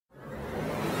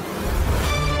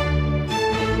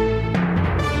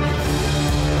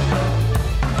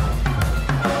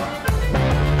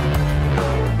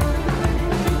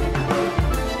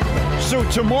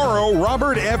Tomorrow,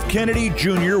 Robert F. Kennedy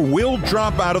Jr. will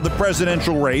drop out of the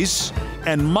presidential race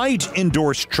and might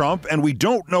endorse Trump, and we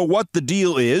don't know what the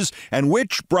deal is and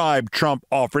which bribe Trump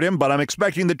offered him, but I'm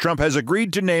expecting that Trump has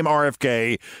agreed to name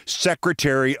RFK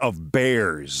Secretary of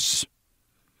Bears.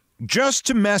 Just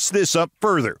to mess this up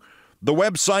further, the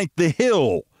website The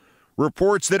Hill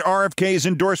reports that RFK's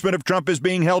endorsement of Trump is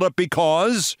being held up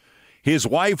because his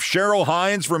wife, Cheryl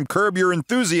Hines from Curb Your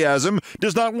Enthusiasm,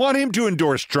 does not want him to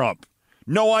endorse Trump.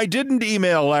 No, I didn't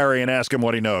email Larry and ask him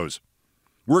what he knows.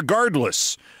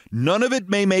 Regardless, none of it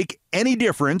may make any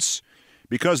difference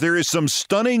because there is some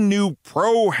stunning new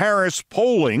pro-Harris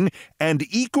polling and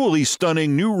equally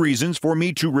stunning new reasons for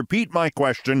me to repeat my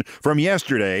question from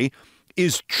yesterday.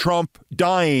 Is Trump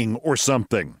dying or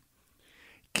something?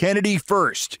 Kennedy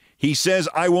first. He says,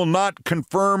 I will not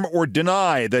confirm or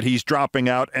deny that he's dropping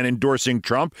out and endorsing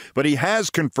Trump, but he has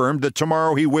confirmed that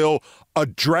tomorrow he will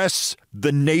address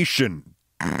the nation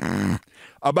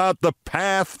about the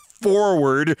path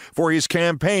forward for his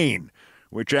campaign,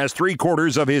 which as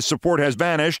 3/4 of his support has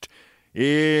vanished.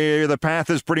 The path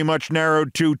is pretty much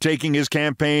narrowed to taking his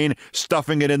campaign,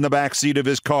 stuffing it in the backseat of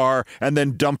his car, and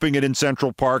then dumping it in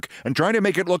Central Park and trying to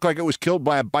make it look like it was killed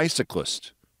by a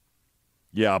bicyclist.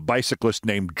 Yeah, a bicyclist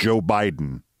named Joe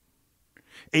Biden.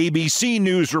 ABC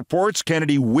News reports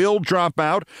Kennedy will drop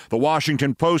out. The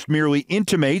Washington Post merely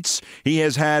intimates he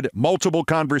has had multiple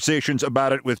conversations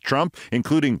about it with Trump,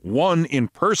 including one in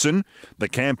person. The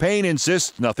campaign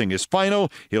insists nothing is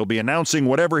final. He'll be announcing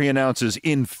whatever he announces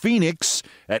in Phoenix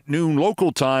at noon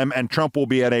local time, and Trump will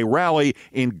be at a rally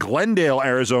in Glendale,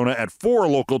 Arizona at 4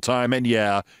 local time, and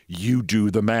yeah, you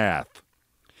do the math.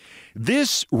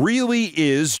 This really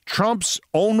is Trump's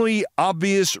only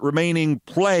obvious remaining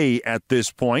play at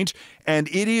this point, and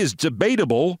it is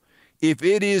debatable if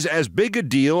it is as big a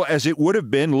deal as it would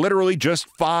have been literally just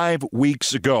 5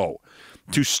 weeks ago.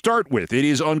 To start with, it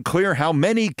is unclear how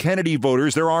many Kennedy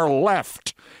voters there are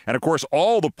left. And of course,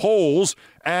 all the polls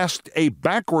asked a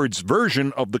backwards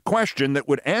version of the question that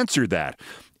would answer that.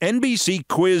 NBC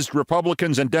quizzed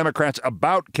Republicans and Democrats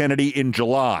about Kennedy in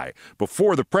July,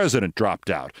 before the president dropped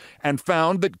out, and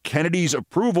found that Kennedy's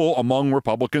approval among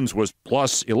Republicans was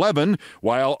plus 11,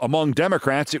 while among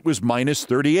Democrats it was minus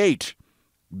 38.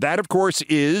 That, of course,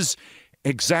 is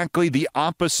exactly the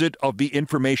opposite of the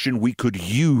information we could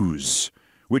use,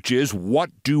 which is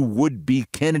what do would-be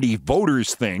Kennedy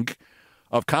voters think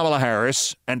of Kamala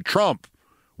Harris and Trump?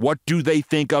 What do they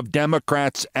think of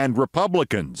Democrats and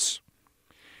Republicans?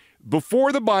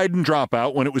 Before the Biden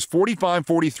dropout, when it was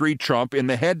 45-43 Trump in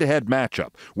the head-to-head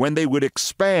matchup, when they would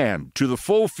expand to the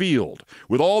full field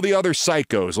with all the other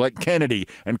psychos like Kennedy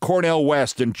and Cornel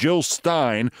West and Jill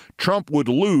Stein, Trump would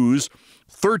lose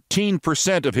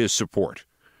 13% of his support.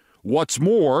 What's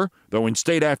more, though in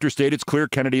state after state it's clear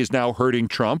Kennedy is now hurting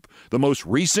Trump, the most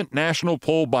recent national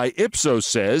poll by Ipsos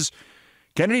says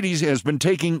Kennedy has been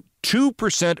taking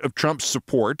 2% of Trump's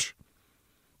support,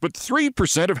 but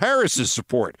 3% of Harris's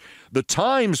support. The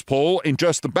Times poll in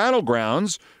just the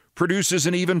battlegrounds produces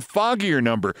an even foggier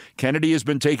number. Kennedy has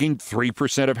been taking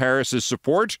 3% of Harris's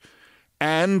support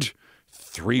and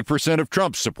 3% of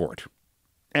Trump's support.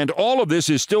 And all of this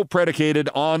is still predicated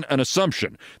on an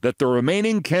assumption that the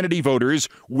remaining Kennedy voters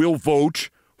will vote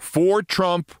for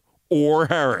Trump or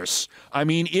Harris. I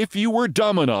mean, if you were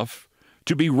dumb enough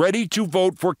to be ready to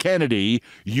vote for Kennedy,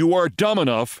 you are dumb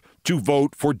enough to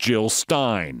vote for Jill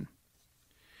Stein.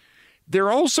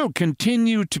 There also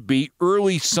continue to be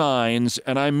early signs,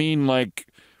 and I mean like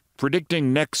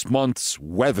predicting next month's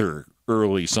weather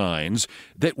early signs,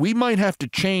 that we might have to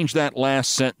change that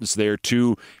last sentence there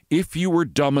to, if you were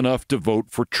dumb enough to vote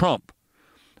for Trump.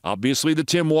 Obviously, the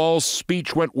Tim Walz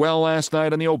speech went well last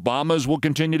night, and the Obamas will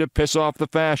continue to piss off the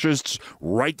fascists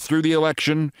right through the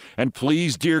election. And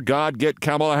please, dear God, get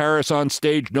Kamala Harris on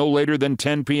stage no later than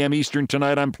 10 p.m. Eastern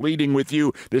tonight. I'm pleading with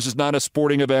you. This is not a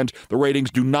sporting event. The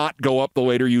ratings do not go up the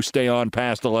later you stay on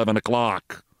past 11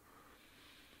 o'clock.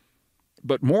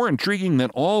 But more intriguing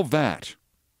than all that,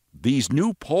 these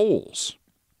new polls,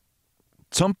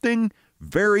 something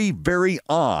very, very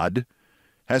odd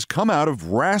has come out of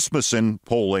Rasmussen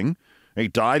polling, a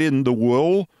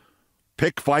dyed-in-the-wool,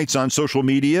 pick fights on social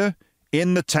media,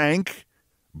 in the tank,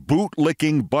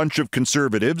 boot-licking bunch of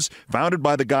conservatives, founded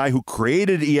by the guy who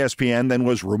created ESPN, then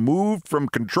was removed from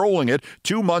controlling it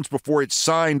 2 months before it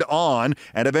signed on,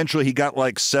 and eventually he got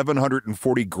like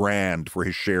 $740,000 for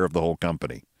his share of the whole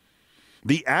company.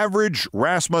 The average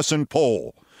Rasmussen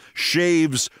poll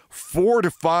shaves 4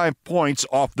 to 5 points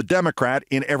off the Democrat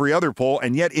in every other poll,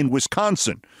 and yet in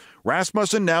Wisconsin,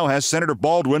 Rasmussen now has Senator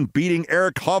Baldwin beating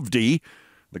Eric Hovde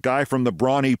the guy from the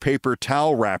brawny paper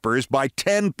towel wrappers, by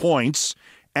 10 points,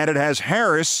 and it has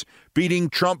Harris beating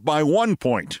Trump by 1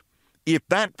 point. If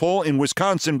that poll in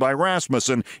Wisconsin by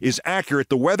Rasmussen is accurate,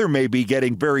 the weather may be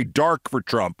getting very dark for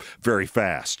Trump very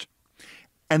fast.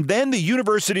 And then the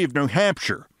University of New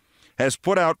Hampshire has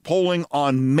put out polling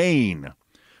on Maine.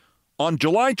 On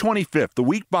July 25th, the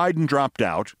week Biden dropped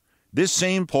out, this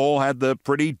same poll had the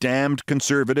pretty damned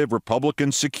conservative,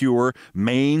 Republican secure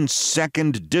Maine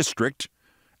 2nd District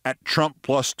at Trump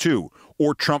 +2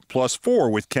 or Trump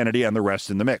 +4 with Kennedy and the rest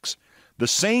in the mix. The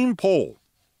same poll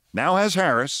now has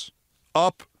Harris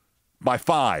up by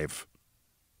 5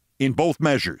 in both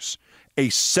measures, a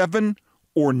 7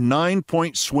 or 9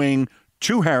 point swing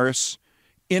to Harris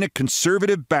in a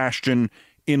conservative bastion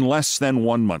in less than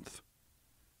 1 month.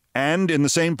 And in the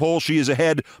same poll, she is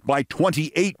ahead by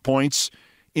 28 points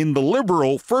in the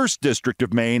liberal 1st District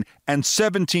of Maine and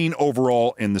 17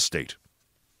 overall in the state.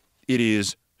 It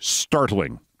is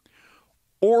startling.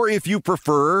 Or if you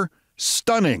prefer,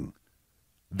 stunning.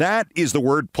 That is the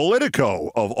word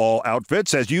Politico of all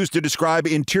outfits, as used to describe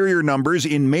interior numbers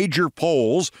in major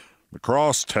polls, the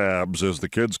crosstabs as the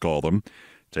kids call them.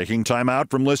 Taking time out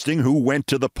from listing who went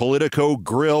to the Politico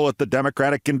grill at the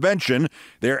Democratic convention,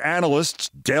 their analysts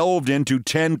delved into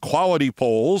 10 quality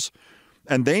polls,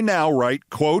 and they now write,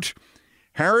 quote,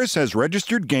 Harris has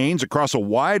registered gains across a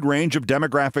wide range of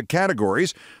demographic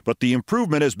categories, but the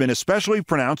improvement has been especially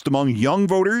pronounced among young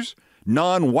voters,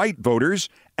 non-white voters,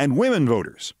 and women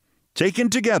voters. Taken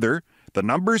together, the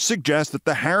numbers suggest that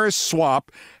the Harris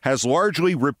swap has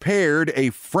largely repaired a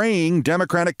fraying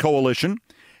Democratic coalition,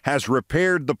 has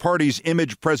repaired the party's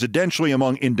image presidentially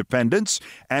among independents,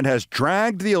 and has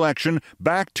dragged the election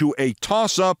back to a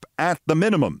toss-up at the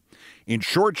minimum. In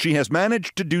short, she has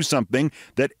managed to do something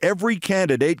that every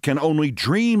candidate can only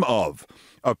dream of,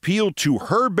 appeal to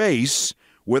her base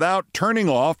without turning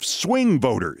off swing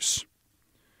voters.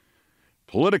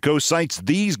 Politico cites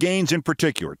these gains in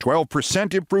particular: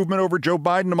 12% improvement over Joe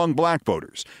Biden among black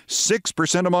voters,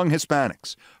 6% among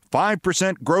Hispanics,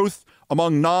 5% growth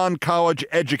among non-college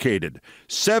educated,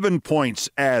 7 points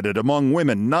added among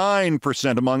women,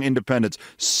 9% among independents,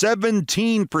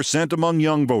 17% among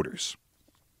young voters.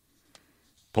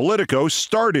 Politico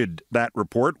started that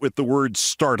report with the word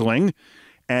startling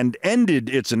and ended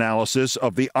its analysis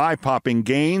of the eye-popping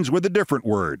gains with a different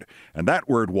word, and that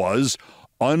word was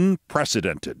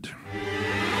unprecedented.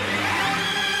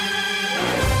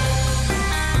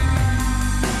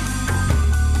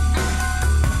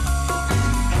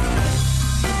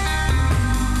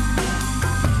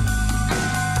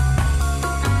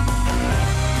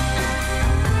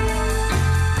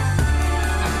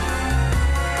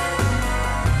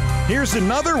 Here's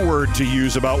another word to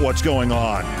use about what's going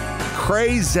on.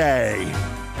 Crazy.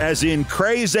 As in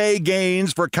crazy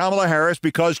gains for Kamala Harris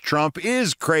because Trump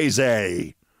is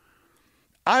crazy.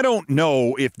 I don't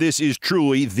know if this is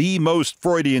truly the most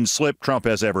Freudian slip Trump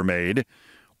has ever made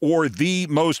or the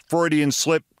most Freudian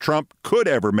slip Trump could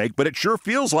ever make, but it sure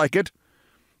feels like it.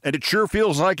 And it sure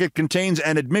feels like it contains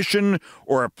an admission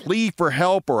or a plea for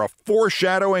help or a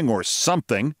foreshadowing or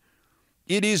something.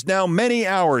 It is now many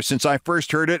hours since I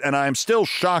first heard it, and I am still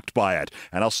shocked by it,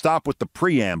 and I'll stop with the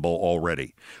preamble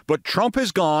already. But Trump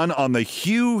has gone on the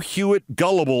Hugh Hewitt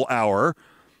gullible hour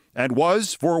and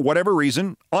was, for whatever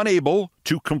reason, unable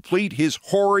to complete his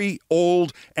hoary,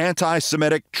 old,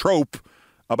 anti-Semitic trope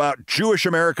about Jewish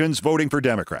Americans voting for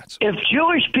Democrats. If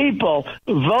Jewish people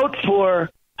vote for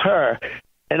her,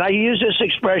 and I use this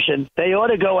expression, they ought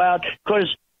to go out,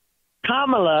 because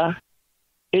Kamala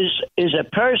is a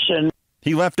person.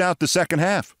 He left out the second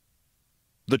half.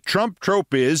 The Trump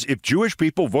trope is, if Jewish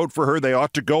people vote for her, they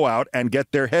ought to go out and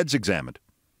get their heads examined.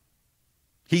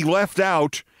 He left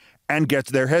out and gets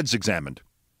their heads examined.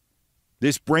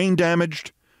 This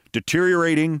brain-damaged,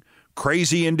 deteriorating,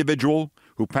 crazy individual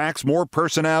who packs more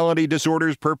personality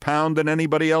disorders per pound than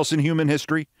anybody else in human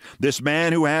history, this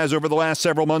man who has, over the last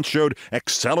several months, showed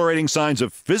accelerating signs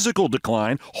of physical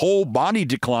decline, whole body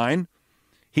decline,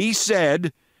 he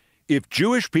said, if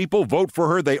Jewish people vote for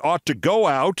her, they ought to go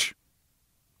out.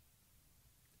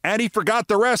 And he forgot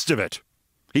the rest of it.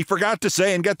 He forgot to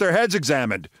say and get their heads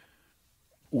examined,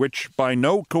 which by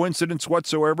no coincidence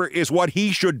whatsoever is what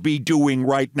he should be doing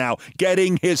right now,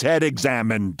 getting his head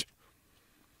examined.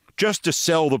 Just to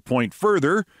sell the point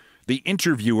further, the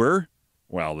interviewer,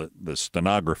 well, the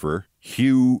stenographer,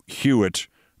 Hugh Hewitt,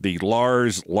 the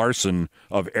Lars Larson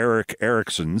of Eric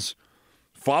Erickson's,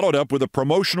 followed up with a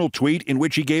promotional tweet in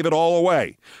which he gave it all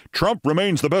away. Trump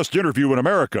remains the best interview in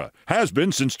America, has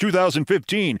been since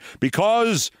 2015,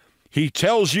 because he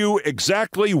tells you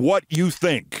exactly what you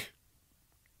think.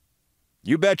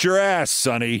 You bet your ass,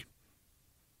 Sonny.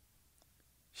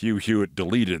 Hugh Hewitt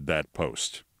deleted that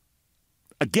post.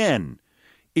 Again,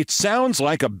 it sounds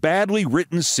like a badly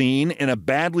written scene in a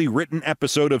badly written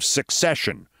episode of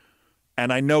Succession.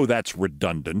 And I know that's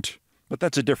redundant, but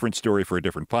that's a different story for a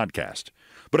different podcast.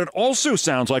 But it also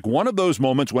sounds like one of those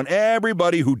moments when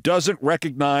everybody who doesn't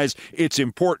recognize its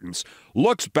importance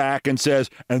looks back and says,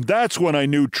 and that's when I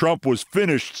knew Trump was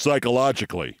finished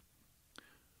psychologically.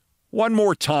 One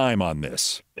more time on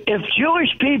this. If Jewish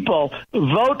people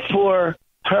vote for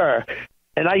her,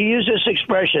 and I use this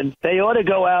expression, they ought to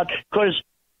go out because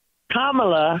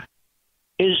Kamala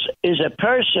is a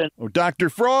person. Oh, Dr.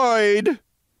 Freud,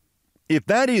 if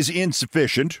that is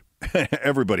insufficient,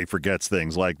 everybody forgets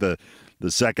things like the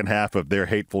second half of their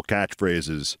hateful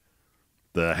catchphrases,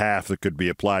 the half that could be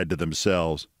applied to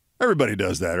themselves. Everybody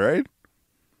does that, right?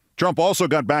 Trump also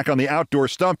got back on the outdoor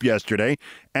stump yesterday,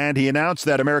 and he announced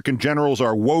that American generals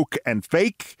are woke and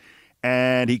fake,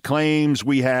 and he claims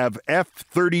we have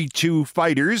F-32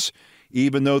 fighters,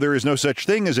 even though there is no such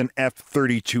thing as an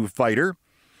F-32 fighter.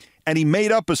 And he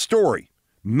made up a story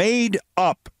that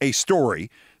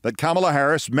Kamala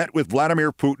Harris met with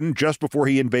Vladimir Putin just before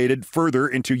he invaded further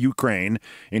into Ukraine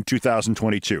in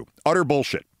 2022. Utter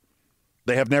bullshit.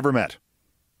 They have never met.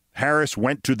 Harris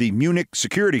went to the Munich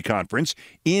Security Conference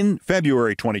in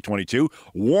February 2022,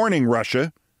 warning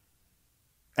Russia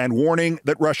and warning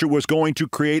that Russia was going to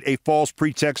create a false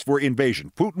pretext for invasion.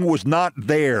 Putin was not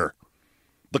there.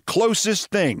 The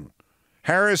closest thing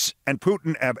Harris and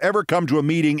Putin have ever come to a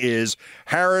meeting is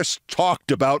Harris talked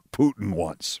about Putin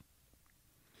once.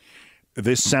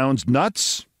 This sounds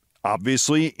nuts.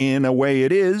 Obviously, in a way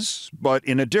it is, but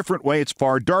in a different way, it's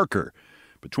far darker.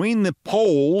 Between the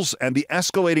polls and the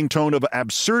escalating tone of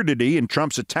absurdity in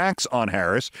Trump's attacks on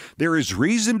Harris, there is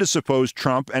reason to suppose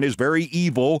Trump and his very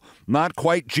evil, not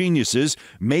quite geniuses,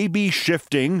 may be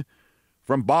shifting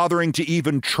from bothering to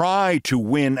even try to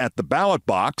win at the ballot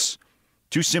box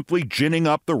to simply ginning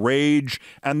up the rage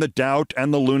and the doubt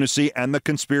and the lunacy and the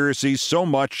conspiracy so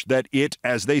much that it,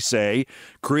 as they say,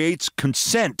 creates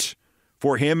consent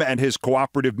for him and his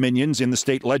cooperative minions in the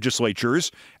state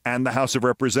legislatures and the House of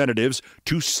Representatives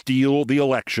to steal the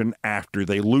election after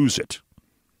they lose it.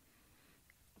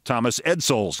 Thomas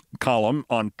Edsel's column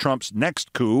on Trump's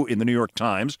next coup in the New York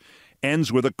Times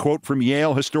ends with a quote from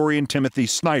Yale historian Timothy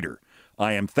Snyder.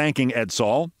 I am thanking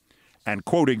Edsall and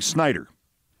quoting Snyder.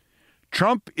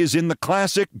 Trump is in the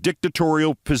classic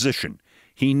dictatorial position.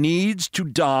 He needs to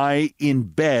die in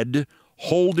bed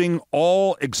holding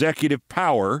all executive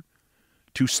power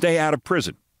to stay out of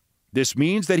prison. This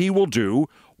means that he will do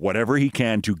whatever he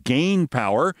can to gain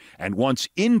power, and once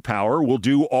in power, will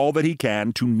do all that he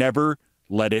can to never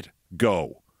let it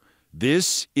go.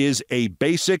 This is a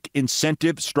basic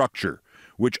incentive structure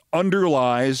which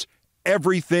underlies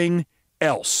everything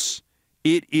else.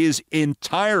 It is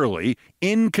entirely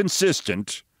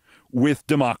inconsistent with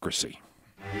democracy.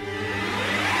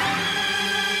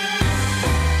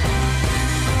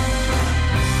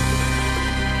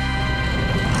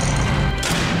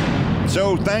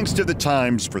 So thanks to the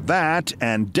Times for that,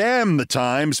 and damn the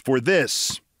Times for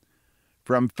this.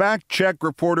 From fact-check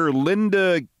reporter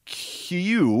Linda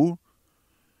Q.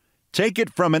 Take it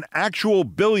from an actual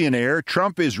billionaire,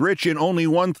 Trump is rich in only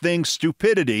one thing,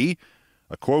 stupidity.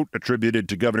 A quote attributed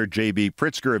to Governor J.B.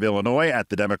 Pritzker of Illinois at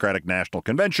the Democratic National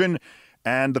Convention.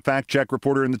 And the fact-check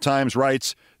reporter in the Times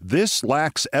writes, this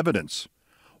lacks evidence.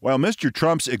 While Mr.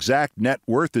 Trump's exact net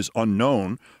worth is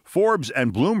unknown, Forbes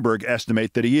and Bloomberg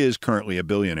estimate that he is currently a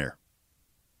billionaire.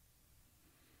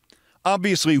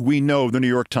 Obviously, we know the New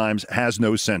York Times has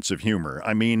no sense of humor.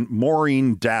 I mean,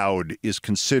 Maureen Dowd is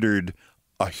considered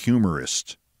a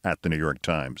humorist at the New York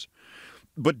Times.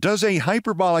 But does a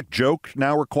hyperbolic joke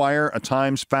now require a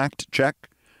Times fact check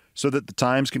so that the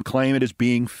Times can claim it is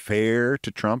being fair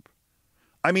to Trump?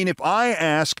 I mean, if I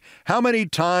ask how many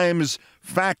times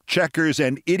fact checkers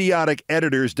and idiotic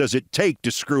editors does it take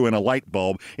to screw in a light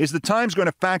bulb, is the Times going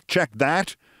to fact check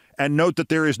that and note that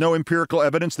there is no empirical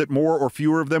evidence that more or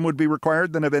fewer of them would be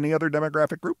required than of any other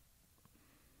demographic group?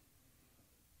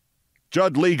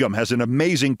 Judd Legum has an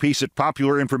amazing piece at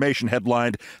Popular Information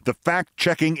headlined, The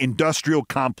Fact-Checking Industrial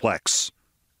Complex.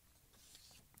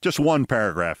 Just one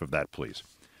paragraph of that, please.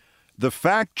 The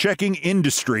fact-checking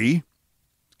industry,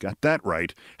 got that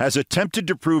right, has attempted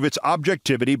to prove its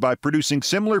objectivity by producing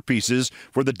similar pieces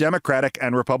for the Democratic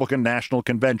and Republican national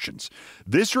conventions.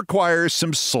 This requires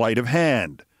some sleight of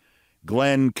hand.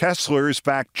 Glenn Kessler's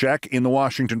fact check in the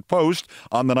Washington Post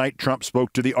on the night Trump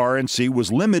spoke to the RNC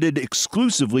was limited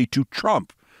exclusively to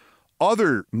Trump.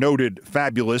 other noted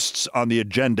fabulists on the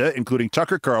agenda, including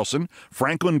Tucker Carlson,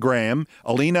 Franklin Graham,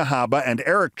 Alina Habba, and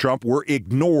Eric Trump, were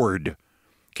ignored.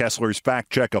 Kessler's fact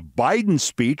check of Biden's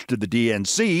speech to the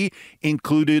DNC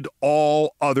included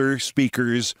all other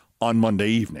speakers on Monday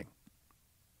evening.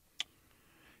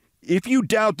 If you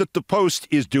doubt that the Post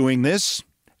is doing this,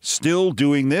 still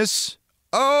doing this,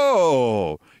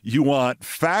 oh, you want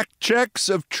fact checks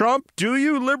of Trump, do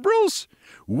you, liberals?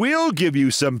 We'll give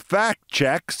you some fact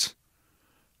checks.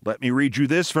 Let me read you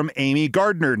this from Amy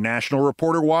Gardner, national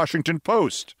reporter, Washington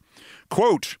Post.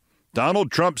 Quote,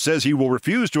 Donald Trump says he will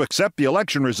refuse to accept the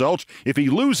election results if he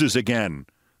loses again,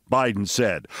 Biden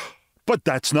said. But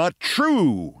that's not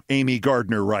true, Amy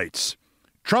Gardner writes.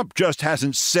 Trump just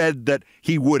hasn't said that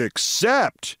he would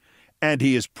accept, and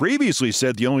he has previously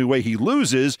said the only way he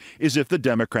loses is if the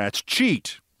Democrats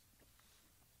cheat.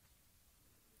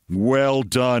 Well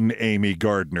done, Amy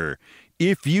Gardner.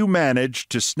 If you manage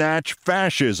to snatch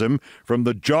fascism from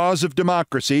the jaws of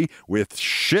democracy with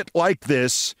shit like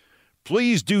this,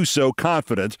 please do so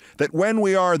confident that when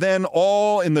we are then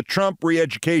all in the Trump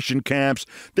re-education camps,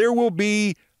 there will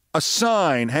be a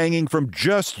sign hanging from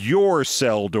just your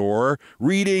cell door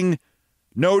reading,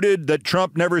 noted that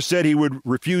Trump never said he would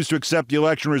refuse to accept the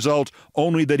election result,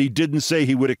 only that he didn't say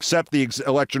he would accept the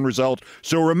election result.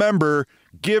 So remember,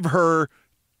 give her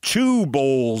 2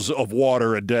 bowls of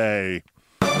water a day.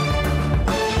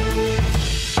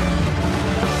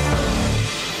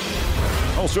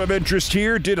 Also of interest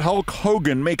here, did Hulk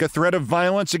Hogan make a threat of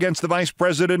violence against the Vice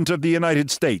President of the United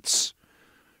States?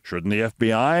 Shouldn't the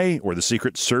FBI or the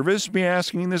Secret Service be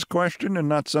asking this question and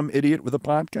not some idiot with a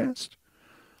podcast?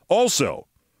 Also,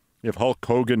 if Hulk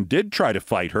Hogan did try to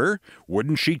fight her,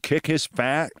 wouldn't she kick his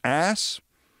fat ass?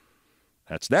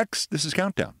 That's next. This is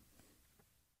Countdown.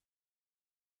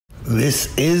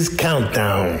 This is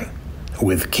Countdown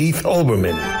with Keith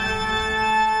Olbermann.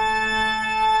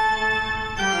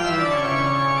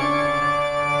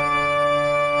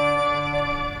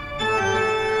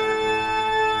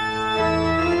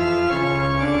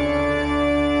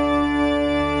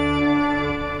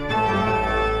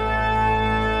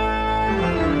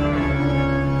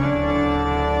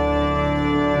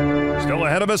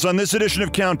 Ahead of us on this edition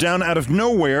of Countdown, out of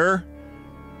nowhere,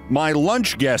 my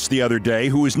lunch guest the other day,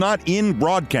 who is not in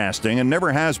broadcasting and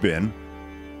never has been,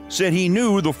 said he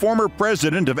knew the former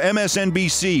president of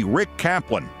MSNBC, Rick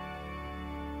Kaplan.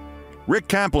 Rick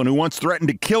Kaplan, who once threatened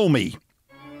to kill me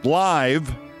live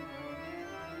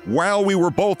while we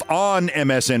were both on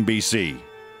MSNBC.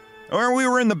 Or we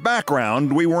were in the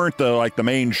background. We weren't the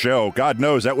main show. God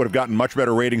knows that would have gotten much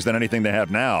better ratings than anything they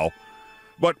have now.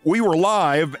 But we were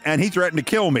live, and he threatened to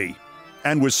kill me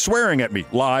and was swearing at me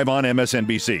live on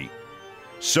MSNBC.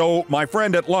 So my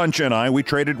friend at lunch and I, we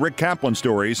traded Rick Kaplan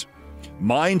stories.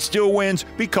 Mine still wins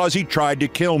because he tried to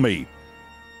kill me.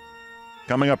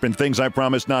 Coming up in Things I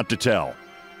Promised Not to Tell.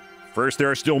 First, there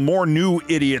are still more new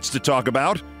idiots to talk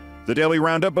about. The daily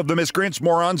roundup of the miscreants,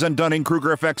 morons, and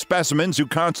Dunning-Kruger effect specimens who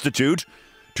constitute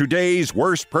today's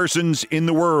worst persons in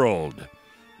the world.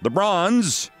 The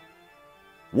bronze...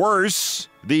 Worse,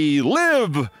 the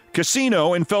Live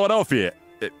Casino in Philadelphia.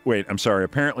 Wait, I'm sorry.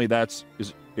 Apparently it's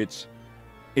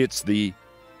the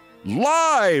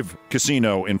Live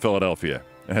Casino in Philadelphia.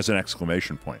 It has an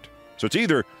exclamation point. So it's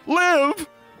either Live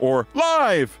or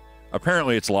Live.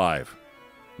 Apparently it's Live.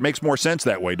 Makes more sense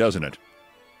that way, doesn't it?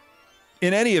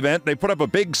 In any event, they put up a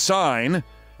big sign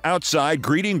outside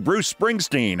greeting Bruce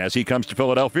Springsteen as he comes to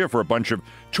Philadelphia for a bunch of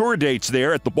tour dates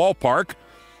there at the ballpark.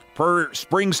 Per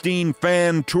Springsteen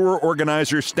fan tour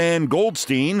organizer Stan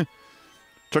Goldstein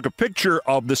took a picture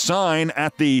of the sign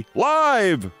at the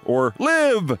Live or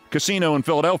Live Casino in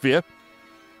Philadelphia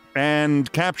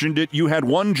and captioned it, "You had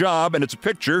one job," and it's a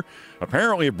picture,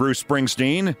 apparently of Bruce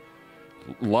Springsteen,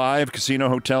 Live Casino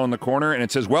Hotel in the corner, and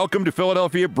it says, "Welcome to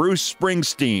Philadelphia, Bruce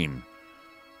Springsteen."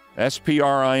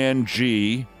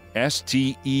 Springstein.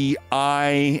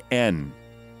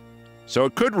 So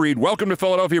it could read, "Welcome to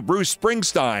Philadelphia, Bruce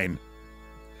Springsteen."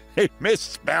 They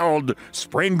misspelled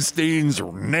Springsteen's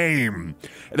name.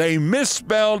 They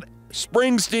misspelled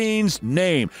Springsteen's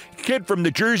name. Kid from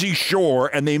the Jersey Shore,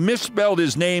 and they misspelled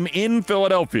his name in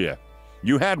Philadelphia.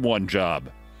 You had one job.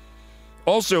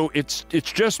 Also, it's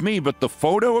just me, but the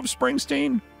photo of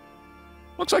Springsteen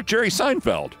looks like Jerry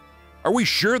Seinfeld. Are we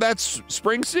sure that's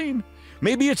Springsteen?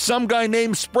 Maybe it's some guy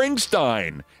named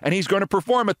Springsteen, and he's going to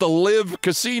perform at the Live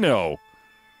Casino.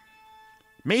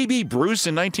 Maybe Bruce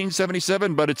in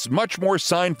 1977, but it's much more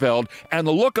Seinfeld, and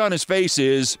the look on his face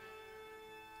is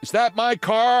that my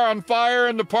car on fire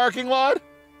in the parking lot?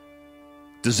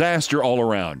 Disaster all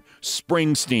around.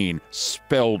 Springsteen,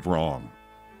 spelled wrong.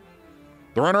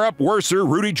 The runner-up, worser,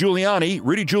 Rudy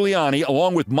Giuliani,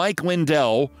 along with Mike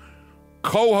Lindell,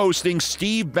 co-hosting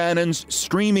Steve Bannon's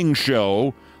streaming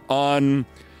show on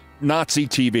Nazi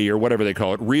TV, or whatever they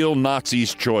call it, Real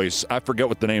Nazis Choice. I forget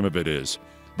what the name of it is.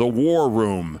 The War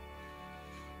Room.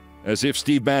 As if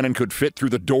Steve Bannon could fit through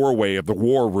the doorway of the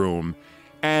War Room.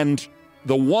 And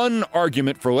the one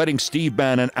argument for letting Steve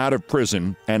Bannon out of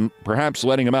prison, and perhaps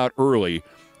letting him out early,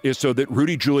 is so that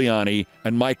Rudy Giuliani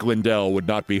and Mike Lindell would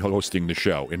not be hosting the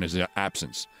show in his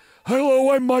absence.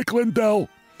 Hello, I'm Mike Lindell.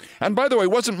 And by the way,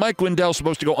 wasn't Mike Lindell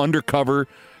supposed to go undercover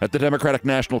at the Democratic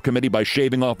National Committee by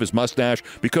shaving off his mustache?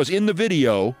 Because in the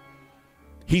video,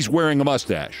 he's wearing a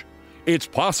mustache. It's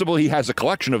possible he has a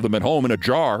collection of them at home in a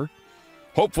jar,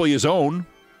 hopefully his own.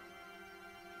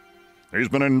 He's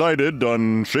been indicted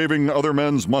on shaving other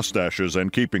men's mustaches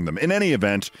and keeping them. In any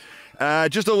event,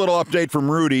 just a little update from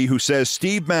Rudy, who says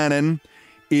Steve Bannon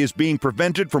is being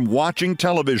prevented from watching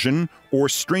television or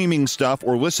streaming stuff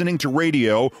or listening to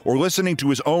radio or listening to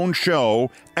his own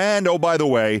show. And, oh, by the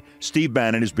way, Steve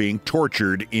Bannon is being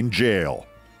tortured in jail.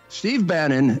 Steve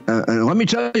Bannon, let me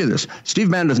tell you this. Steve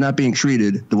Bannon is not being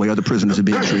treated the way other prisoners are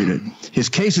being treated. His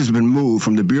case has been moved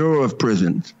from the Bureau of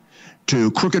Prisons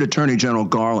to Crooked Attorney General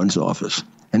Garland's office.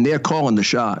 And they're calling the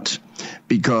shots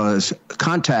because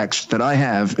contacts that I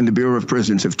have in the Bureau of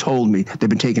Prisons have told me they've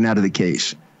been taken out of the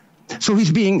case. So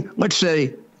he's being, let's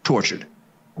say, tortured.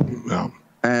 No.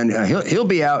 And he'll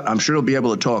be out. I'm sure he'll be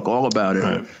able to talk all about it.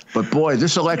 Right. But, boy,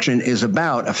 this election is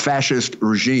about a fascist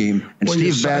regime. And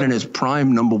Steve Bannon is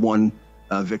prime number one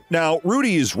victim. Now,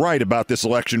 Rudy is right about this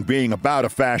election being about a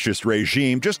fascist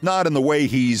regime, just not in the way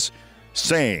he's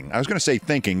saying. I was going to say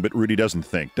thinking, but Rudy doesn't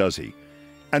think, does he?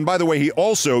 And by the way, he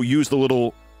also used the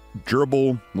little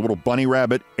gerbil, the little bunny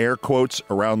rabbit air quotes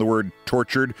around the word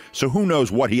tortured. So who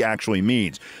knows what he actually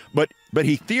means. But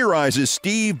he theorizes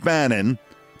Steve Bannon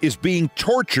is being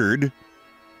tortured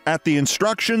at the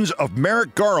instructions of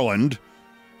Merrick Garland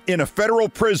in a federal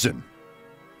prison.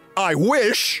 I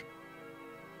wish.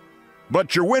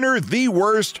 But your winner, the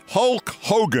worst, Hulk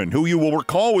Hogan, who you will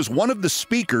recall was one of the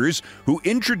speakers who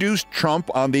introduced Trump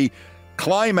on the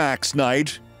climax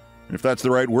night, if that's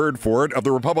the right word for it, of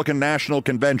the Republican National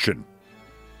Convention.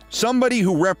 Somebody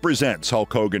who represents,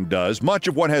 Hulk Hogan does, much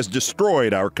of what has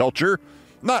destroyed our culture.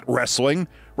 Not wrestling.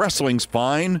 Wrestling's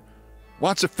fine.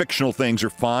 Lots of fictional things are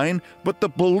fine. But the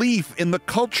belief in the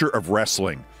culture of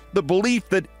wrestling, the belief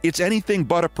that it's anything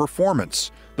but a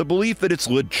performance, the belief that it's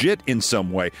legit in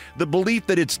some way, the belief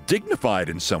that it's dignified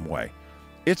in some way.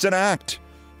 It's an act,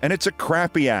 and it's a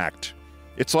crappy act.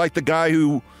 It's like the guy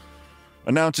who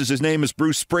announces his name as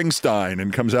Bruce Springsteen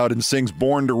and comes out and sings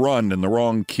Born to Run in the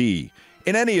wrong key.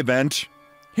 In any event,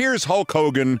 here's Hulk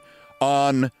Hogan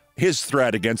on his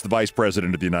threat against the Vice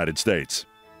President of the United States.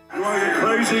 You want to get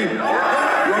crazy? You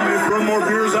want me to throw more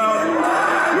beers out?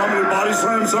 You want me to body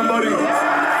slam somebody? You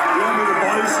want me to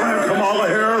body slam Kamala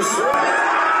Harris?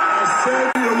 I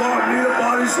said you want me to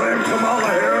body slam Kamala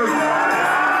Harris?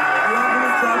 You want me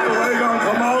to drop the leg on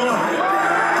Kamala?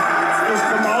 Is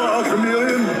Kamala a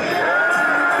chameleon?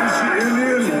 Is she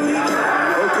Indian?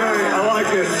 Okay, I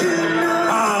like it.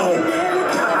 How?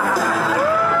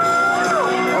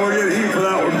 I'm going to get heat for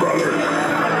that one, brother.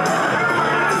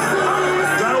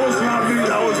 That was not me.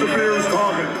 That was the beers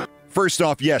talking. First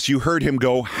off, yes, you heard him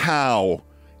go, how?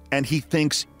 And he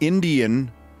thinks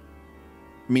Indian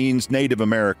means Native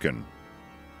American.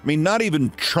 I mean, not even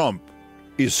Trump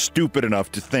is stupid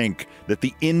enough to think that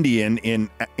the Indian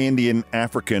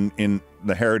African in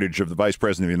the heritage of the Vice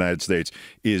President of the United States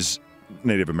is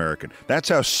Native American. That's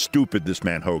how stupid this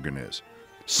man Hogan is.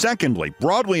 Secondly,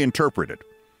 broadly interpreted,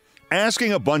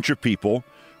 asking a bunch of people,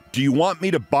 do you want me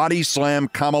to body slam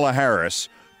Kamala Harris,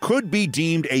 could be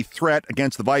deemed a threat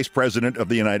against the Vice President of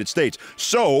the United States.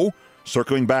 So,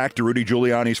 circling back to Rudy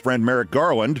Giuliani's friend Merrick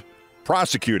Garland,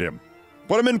 prosecute him.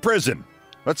 Put him in prison.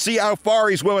 Let's see how far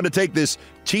he's willing to take this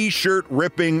T-shirt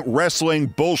ripping, wrestling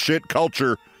bullshit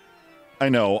culture. I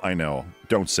know.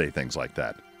 Don't say things like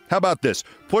that. How about this?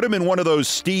 Put him in one of those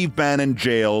Steve Bannon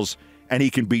jails, and he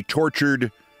can be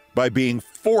tortured by being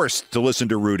forced to listen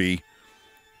to Rudy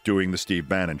doing the Steve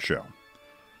Bannon show.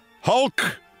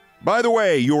 Hulk, by the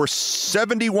way, you're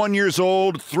 71 years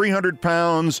old, 300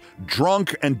 pounds,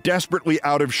 drunk, and desperately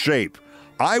out of shape.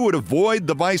 I would avoid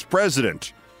the vice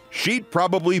president. She'd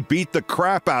probably beat the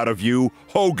crap out of you,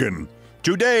 Hogan.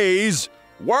 Today's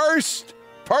worst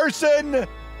person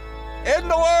in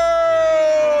the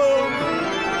world!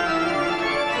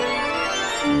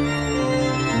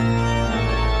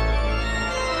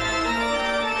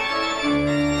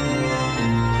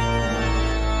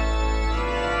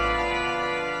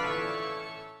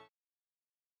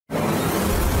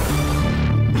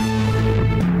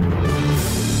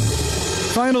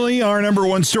 Finally, our number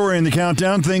one story in the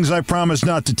countdown, things I promised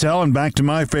not to tell, and back to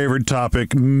my favorite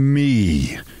topic,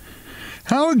 me.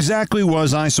 How exactly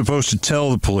was I supposed to tell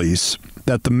the police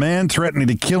that the man threatening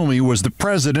to kill me was the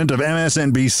president of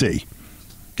MSNBC?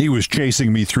 He was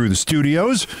chasing me through the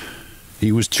studios.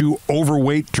 He was too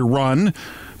overweight to run.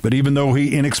 But even though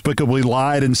he inexplicably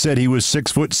lied and said he was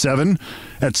 6'7",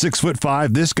 at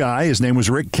 6'5", this guy, his name was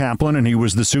Rick Kaplan, and he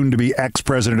was the soon-to-be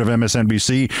ex-president of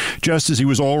MSNBC, just as he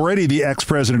was already the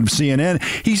ex-president of CNN,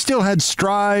 he still had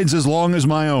strides as long as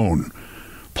my own.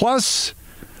 Plus,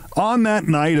 on that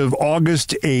night of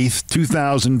August 8th,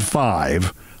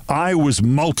 2005, I was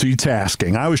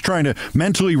multitasking. I was trying to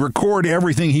mentally record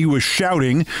everything he was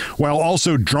shouting while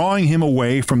also drawing him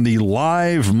away from the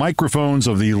live microphones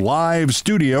of the live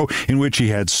studio in which he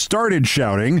had started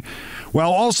shouting,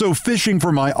 while also fishing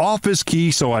for my office key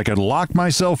so I could lock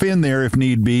myself in there if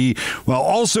need be, while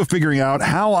also figuring out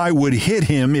how I would hit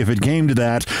him if it came to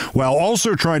that, while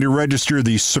also trying to register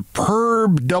the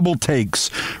superb double takes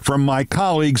from my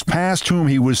colleagues past whom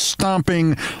he was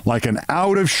stomping like an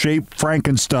out-of-shape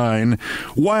Frankenstein,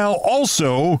 while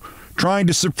also trying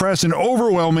to suppress an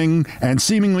overwhelming and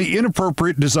seemingly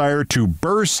inappropriate desire to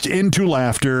burst into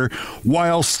laughter,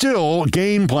 while still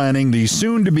game planning the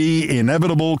soon-to-be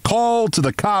inevitable call to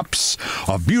the cops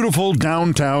of beautiful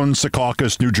downtown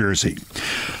Secaucus, New Jersey.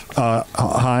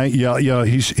 Hi, yeah,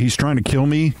 he's trying to kill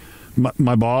me.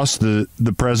 My boss, the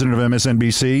president of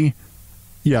MSNBC.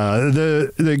 Yeah,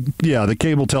 the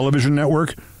cable television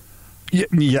network.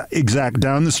 Yeah, exact.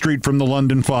 Down the street from the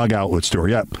London Fog Outlet store.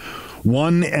 Yep.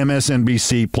 1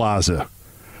 MSNBC Plaza.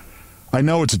 I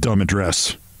know it's a dumb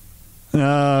address.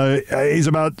 He's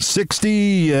about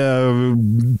 60,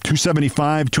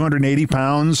 275, 280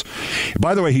 pounds.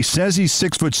 By the way, he says he's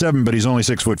 6'7", but he's only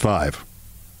 6'5".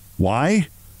 Why?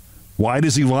 Why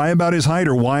does he lie about his height,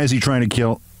 or why is he trying to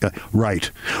kill?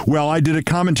 Right. Well, I did a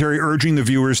commentary urging the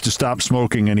viewers to stop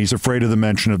smoking, and he's afraid of the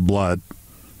mention of blood.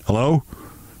 Hello?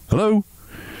 Hello?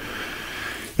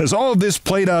 As all of this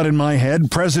played out in my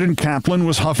head, President Kaplan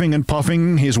was huffing and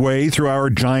puffing his way through our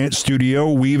giant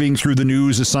studio, weaving through the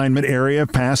news assignment area,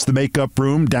 past the makeup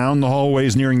room, down the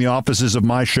hallways nearing the offices of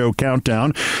my show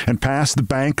Countdown, and past the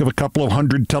bank of a couple of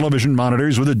hundred television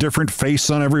monitors with a different face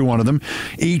on every one of them,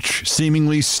 each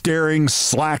seemingly staring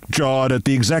slack-jawed at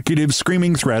the executive,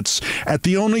 screaming threats at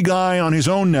the only guy on his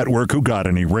own network who got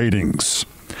any ratings.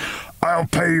 I'll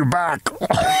pay you back.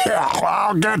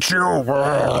 I'll get you.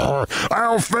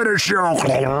 I'll finish you.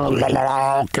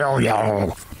 I'll kill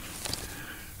you.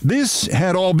 This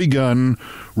had all begun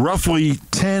roughly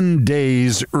 10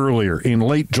 days earlier, in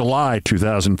late July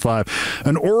 2005.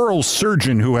 An oral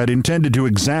surgeon who had intended to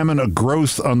examine a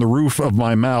growth on the roof of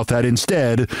my mouth had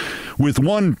instead, with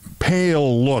one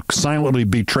pale look, silently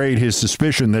betrayed his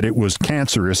suspicion that it was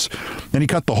cancerous, and he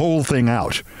cut the whole thing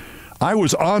out. I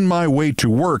was on my way to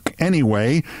work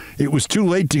anyway. It was too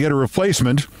late to get a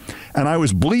replacement, and I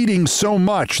was bleeding so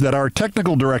much that our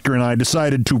technical director and I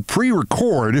decided to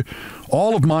pre-record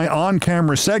all of my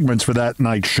on-camera segments for that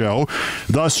night's show,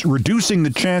 thus reducing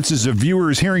the chances of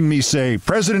viewers hearing me say,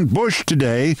 President Bush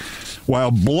today,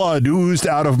 while blood oozed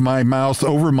out of my mouth,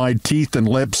 over my teeth and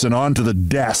lips, and onto the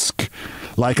desk,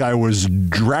 like I was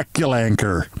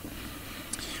Draculanker.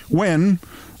 When,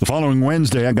 the following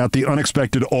Wednesday, I got the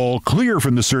unexpected all clear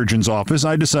from the surgeon's office,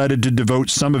 I decided to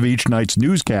devote some of each night's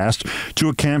newscast to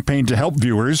a campaign to help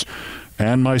viewers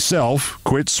and myself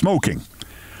quit smoking.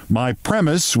 My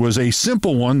premise was a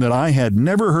simple one that I had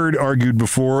never heard argued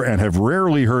before and have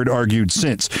rarely heard argued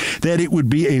since, that it would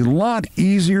be a lot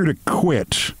easier to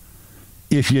quit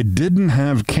if you didn't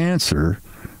have cancer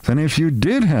than if you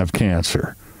did have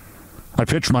cancer. I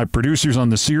pitched my producers on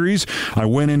the series. I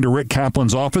went into Rick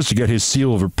Kaplan's office to get his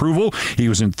seal of approval. He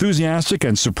was enthusiastic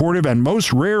and supportive, and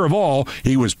most rare of all,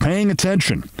 he was paying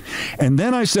attention. And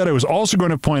then I said I was also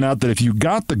going to point out that if you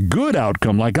got the good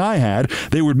outcome like I had,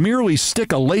 they would merely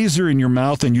stick a laser in your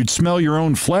mouth and you'd smell your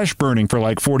own flesh burning for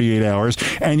like 48 hours,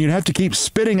 and you'd have to keep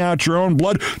spitting out your own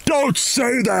blood. Don't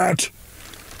say that!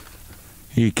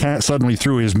 He suddenly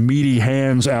threw his meaty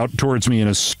hands out towards me in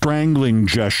a strangling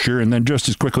gesture, and then just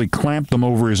as quickly clamped them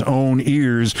over his own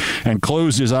ears and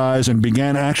closed his eyes and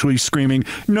began actually screaming,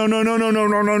 no, no, no, no, no,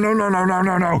 no, no, no, no, no, no,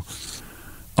 no, no.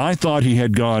 I thought he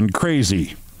had gone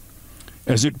crazy.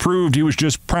 As it proved, he was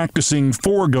just practicing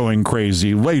for going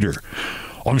crazy later.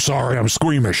 I'm sorry, I'm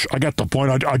squeamish. I get the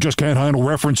point. I just can't handle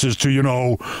references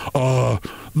to,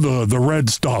 the red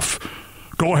stuff.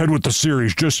 Go ahead with the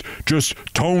series. Just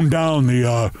tone down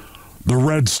the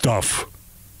red stuff.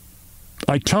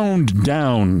 I toned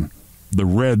down the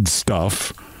red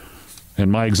stuff,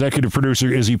 And my executive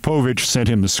producer, Izzy Povich, sent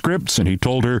him the scripts, and he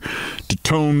told her to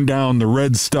tone down the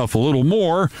red stuff a little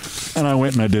more, and I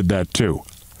went and I did that too.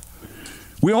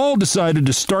 We all decided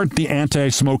to start the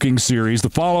anti-smoking series the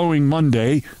following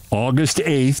Monday, August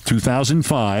 8th,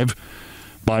 2005.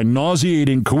 By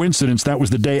nauseating coincidence, that was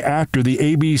the day after the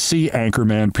ABC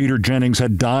anchorman Peter Jennings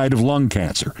had died of lung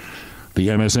cancer. The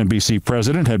MSNBC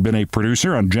president had been a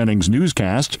producer on Jennings'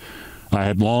 newscast. I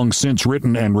had long since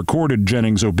written and recorded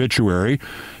Jennings' obituary,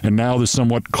 and now the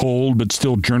somewhat cold but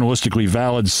still journalistically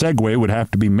valid segue would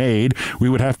have to be made. We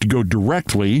would have to go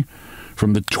directly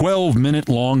from the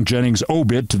 12-minute-long Jennings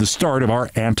obit to the start of our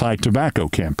anti-tobacco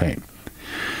campaign.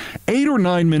 8 or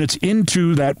 9 minutes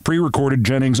into that pre-recorded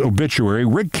Jennings obituary,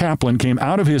 Rick Kaplan came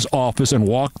out of his office and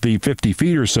walked the 50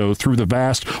 feet or so through the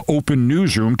vast open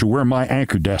newsroom to where my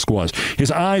anchor desk was. His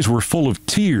eyes were full of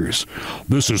tears.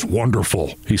 "This is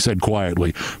wonderful," he said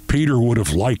quietly. "Peter would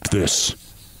have liked this."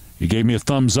 He gave me a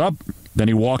thumbs up. Then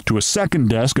he walked to a second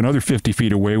desk another 50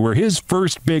 feet away where his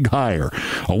first big hire,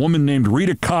 a woman named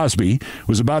Rita Cosby,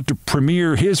 was about to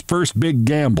premiere his first big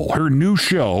gamble, her new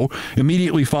show,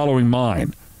 immediately following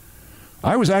mine.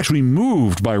 I was actually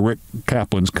moved by Rick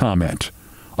Kaplan's comment.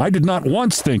 I did not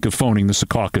once think of phoning the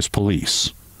Secaucus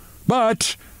police.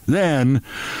 But then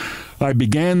I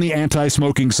began the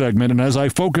anti-smoking segment, and as I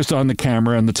focused on the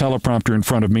camera and the teleprompter in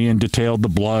front of me and detailed the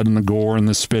blood and the gore and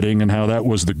the spitting and how that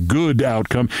was the good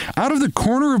outcome, out of the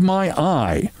corner of my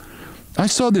eye, I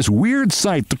saw this weird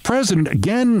sight. The president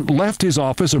again left his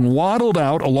office and waddled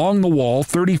out along the wall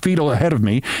 30 feet ahead of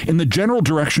me in the general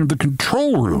direction of the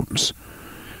control rooms.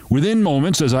 Within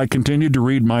moments, as I continued to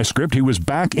read my script, he was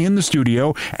back in the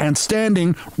studio and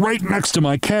standing right next to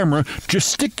my camera,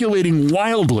 gesticulating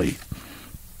wildly.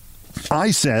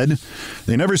 I said,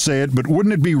 they never say it, but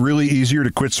wouldn't it be really easier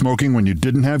to quit smoking when you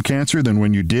didn't have cancer than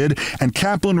when you did? And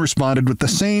Kaplan responded with the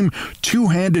same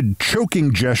two-handed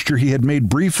choking gesture he had made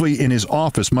briefly in his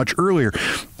office much earlier.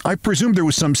 I presumed there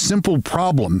was some simple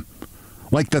problem,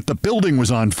 like that the building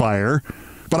was on fire,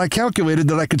 but I calculated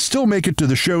that I could still make it to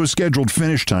the show's scheduled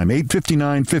finish time,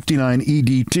 8:59:59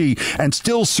 EDT, and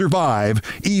still survive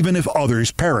even if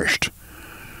others perished.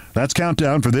 That's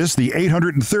countdown for this, the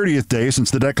 830th day since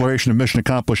the declaration of mission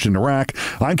accomplished in Iraq.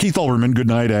 I'm Keith Olbermann. Good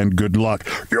night and good luck.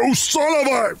 "You son of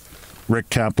a..." Rick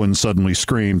Kaplan suddenly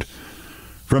screamed.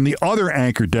 From the other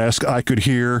anchor desk, I could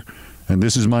hear, and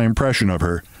this is my impression of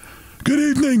her, "Good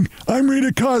evening. I'm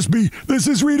Rita Cosby. This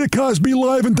is Rita Cosby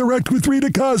live and direct with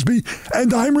Rita Cosby,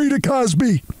 and I'm Rita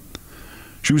Cosby."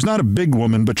 She was not a big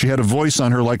woman, but she had a voice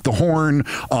on her like the horn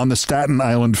on the Staten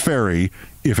Island ferry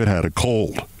if it had a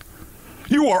cold.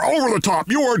 "You are over the top.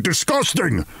 You are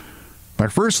disgusting." My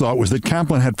first thought was that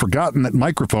Kaplan had forgotten that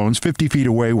microphones 50 feet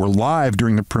away were live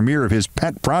during the premiere of his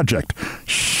pet project.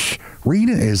 "Shh,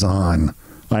 Rita is on,"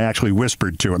 I actually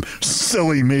whispered to him.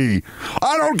 Silly me.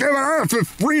 "I don't give a F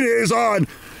if Rita is on.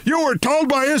 You were told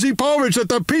by Izzy Povich that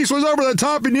the piece was over the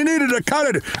top and you needed to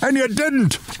cut it, and you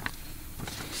didn't."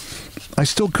 I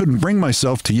still couldn't bring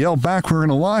myself to yell back. We're in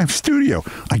a live studio.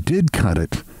 I did cut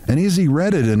it. And Izzy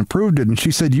read it and approved it, and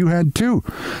she said you had too.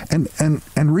 And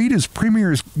Rita's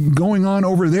premiere is going on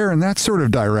over there in that sort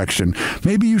of direction.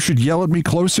 Maybe you should yell at me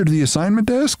closer to the assignment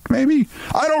desk, maybe?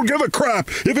 "I don't give a crap.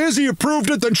 If Izzy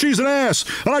approved it, then she's an ass.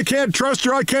 And I can't trust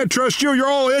her. I can't trust you. You're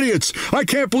all idiots. I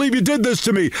can't believe you did this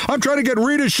to me. I'm trying to get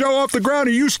Rita's show off the ground,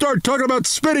 and you start talking about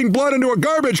spitting blood into a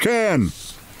garbage can."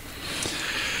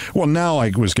 Well, now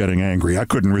I was getting angry. I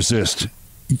couldn't resist.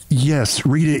 Yes,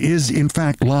 Rita is, in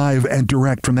fact, live and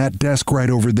direct from that desk right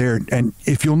over there. And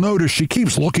if you'll notice, she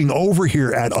keeps looking over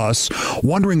here at us,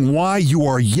 wondering why you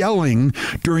are yelling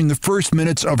during the first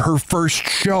minutes of her first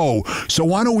show. So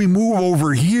why don't we move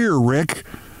over here, Rick?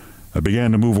 I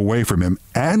began to move away from him.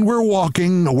 And we're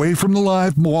walking away from the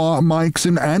live mics,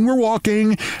 and we're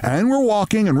walking,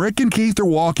 and Rick and Keith are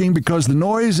walking because the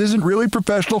noise isn't really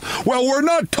professional. Well, we're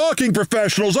not talking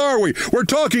professionals, are we? We're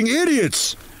talking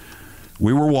idiots.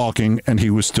 We were walking, and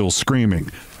he was still screaming.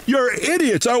 "You're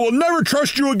idiots! I will never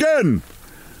trust you again!"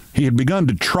 He had begun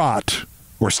to trot,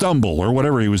 or stumble, or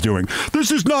whatever he was doing.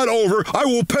 "This is not over! I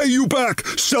will pay you back,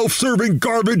 self-serving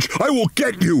garbage! I will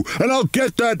get you, and I'll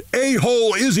get that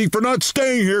a-hole Izzy for not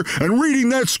staying here and reading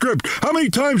that script! How many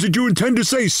times did you intend to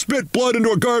say spit blood into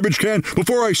a garbage can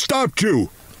before I stopped you?"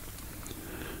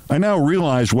 I now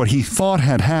realized what he thought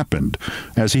had happened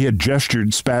as he had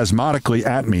gestured spasmodically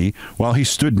at me while he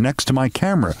stood next to my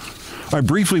camera. I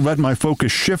briefly let my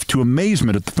focus shift to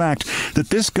amazement at the fact that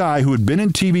this guy who had been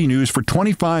in TV news for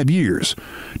 25 years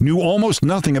knew almost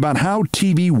nothing about how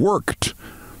TV worked.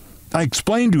 I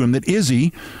explained to him that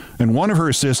Izzy and one of her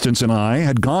assistants and I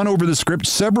had gone over the script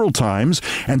several times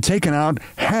and taken out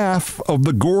half of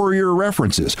the gorier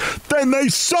references. Then they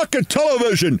suck at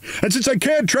television. And since I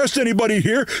can't trust anybody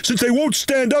here, since they won't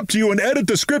stand up to you and edit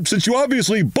the script since you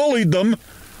obviously bullied them.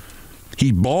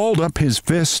 He balled up his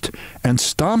fist and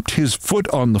stomped his foot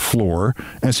on the floor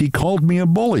as he called me a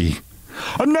bully.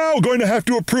 I'm now going to have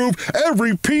to approve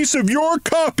every piece of your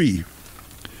copy.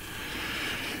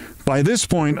 By this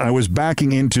point, I was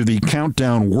backing into the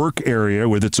countdown work area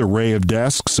with its array of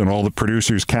desks and all the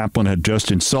producers Kaplan had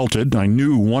just insulted. I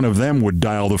knew one of them would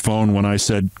dial the phone when I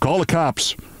said, call the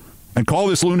cops and call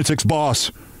this lunatic's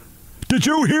boss. Did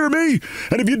you hear me?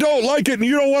 And if you don't like it and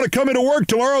you don't want to come into work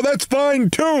tomorrow, that's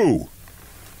fine too.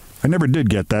 I never did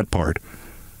get that part.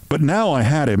 But now I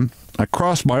had him. I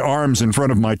crossed my arms in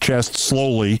front of my chest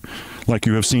slowly, like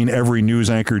you have seen every news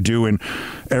anchor do in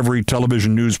every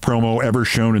television news promo ever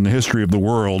shown in the history of the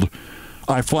world.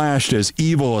 I flashed as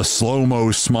evil a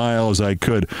slow-mo smile as I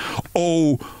could.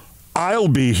 Oh, I'll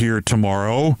be here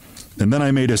tomorrow. And then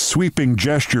I made a sweeping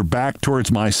gesture back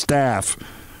towards my staff,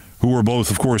 who were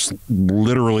both, of course,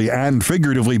 literally and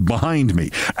figuratively behind me.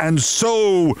 And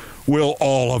so will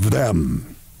all of them.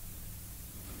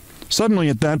 Suddenly,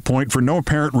 at that point, for no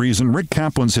apparent reason, Rick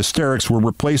Kaplan's hysterics were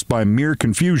replaced by mere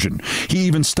confusion. He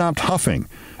even stopped huffing.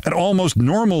 At almost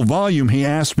normal volume, he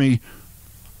asked me,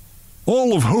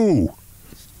 all of who?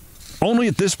 Only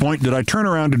at this point did I turn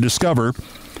around to discover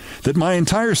that my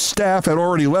entire staff had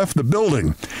already left the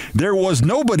building. There was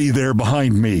nobody there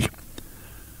behind me.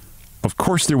 Of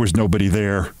course there was nobody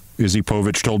there, Izzy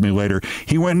Povich told me later.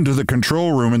 He went into the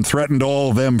control room and threatened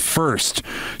all of them first.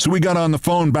 So we got on the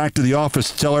phone back to the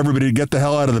office to tell everybody to get the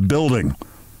hell out of the building.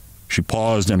 She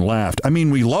paused and laughed. I mean,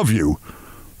 we love you,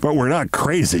 but we're not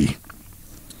crazy.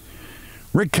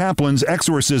 Rick Kaplan's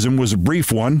exorcism was a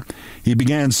brief one. He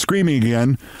began screaming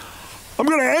again. I'm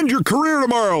going to end your career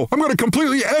tomorrow. I'm going to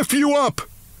completely F you up.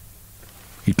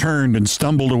 He turned and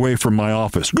stumbled away from my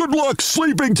office. Good luck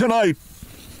sleeping tonight.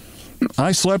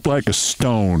 I slept like a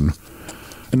stone,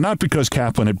 and not because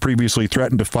Kaplan had previously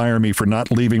threatened to fire me for not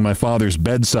leaving my father's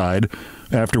bedside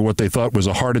after what they thought was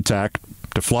a heart attack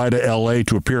to fly to L.A.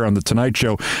 to appear on The Tonight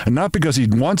Show, and not because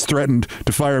he'd once threatened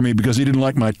to fire me because he didn't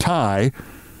like my tie,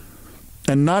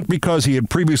 and not because he had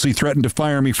previously threatened to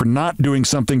fire me for not doing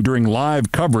something during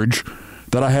live coverage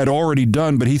that I had already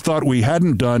done, but he thought we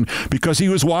hadn't done because he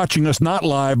was watching us not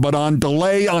live but on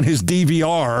delay on his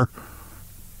DVR.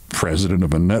 President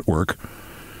of a network.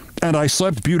 And I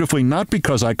slept beautifully not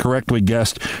because I correctly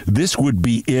guessed this would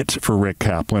be it for Rick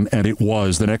Kaplan, and it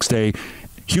was. The next day,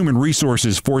 Human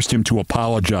Resources forced him to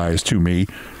apologize to me,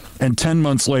 and 10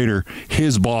 months later,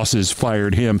 his bosses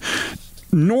fired him.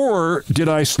 Nor did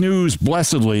I snooze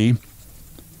blessedly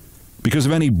because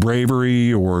of any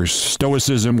bravery or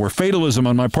stoicism or fatalism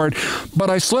on my part, but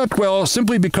I slept well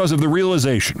simply because of the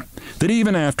realization that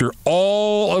even after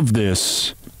all of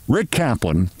this, Rick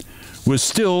Kaplan was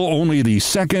still only the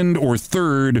second or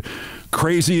third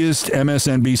craziest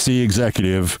MSNBC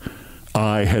executive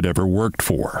I had ever worked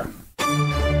for.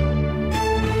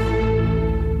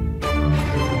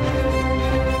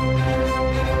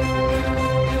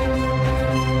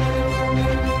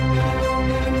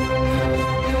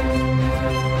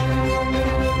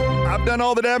 I've done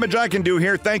all the damage I can do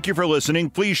here. Thank you for listening.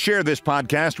 Please share this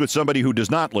podcast with somebody who does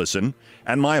not listen.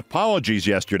 And my apologies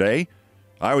yesterday.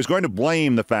 I was going to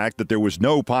blame the fact that there was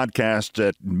no podcast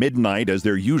at midnight, as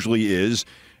there usually is,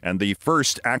 and the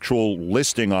first actual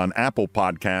listing on Apple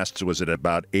Podcasts was at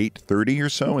about 8:30 or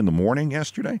so in the morning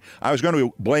yesterday. I was going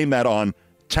to blame that on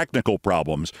technical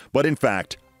problems, but in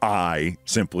fact, I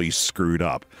simply screwed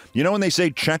up. You know when they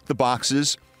say check the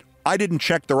boxes? I didn't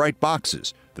check the right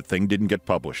boxes. The thing didn't get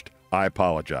published. I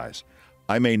apologize.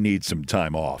 I may need some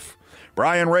time off.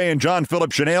 Brian Ray and John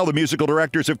Philip Chanel, the musical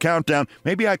directors of Countdown.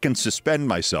 Maybe I can suspend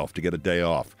myself to get a day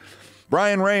off.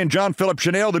 Brian Ray and John Philip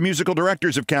Chanel, the musical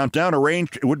directors of Countdown,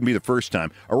 arranged, it wouldn't be the first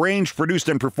time, arranged, produced,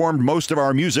 and performed most of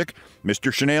our music.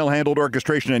 Mr. Chanel handled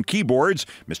orchestration and keyboards.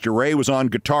 Mr. Ray was on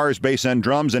guitars, bass, and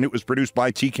drums, and it was produced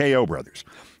by TKO Brothers.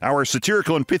 Our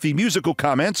satirical and pithy musical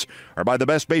comments are by the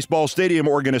best baseball stadium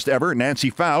organist ever, Nancy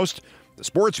Faust. The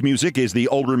sports music is the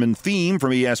Olbermann theme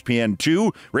from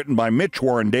ESPN2, written by Mitch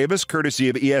Warren Davis, courtesy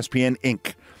of ESPN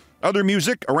Inc. Other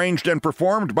music arranged and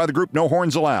performed by the group No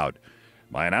Horns Allowed.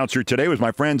 My announcer today was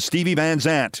my friend Stevie Van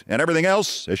Zandt, and everything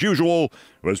else, as usual,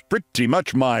 was pretty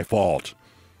much my fault.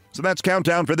 So that's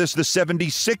Countdown for this, the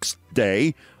 76th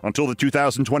day until the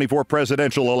 2024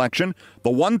 presidential election, the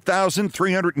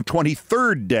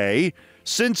 1,323rd day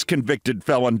since convicted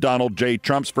felon Donald J.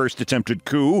 Trump's first attempted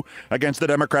coup against the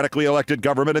democratically elected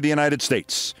government of the United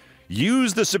States.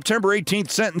 Use the September 18th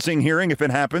sentencing hearing if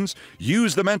it happens.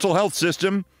 Use the mental health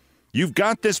system. You've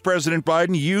got this, President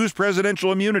Biden. Use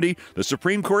presidential immunity. The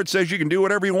Supreme Court says you can do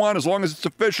whatever you want as long as it's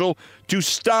official to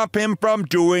stop him from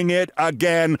doing it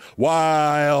again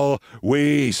while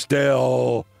we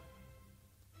still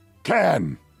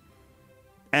can.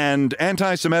 And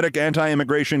anti-Semitic,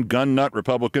 anti-immigration, gun nut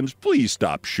Republicans, please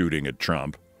stop shooting at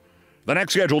Trump. The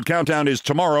next scheduled countdown is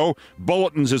tomorrow.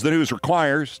 Bulletins as the news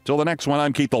requires. Till the next one,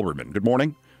 I'm Keith Olbermann. Good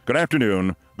morning, good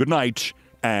afternoon, good night,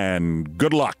 and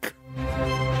good luck.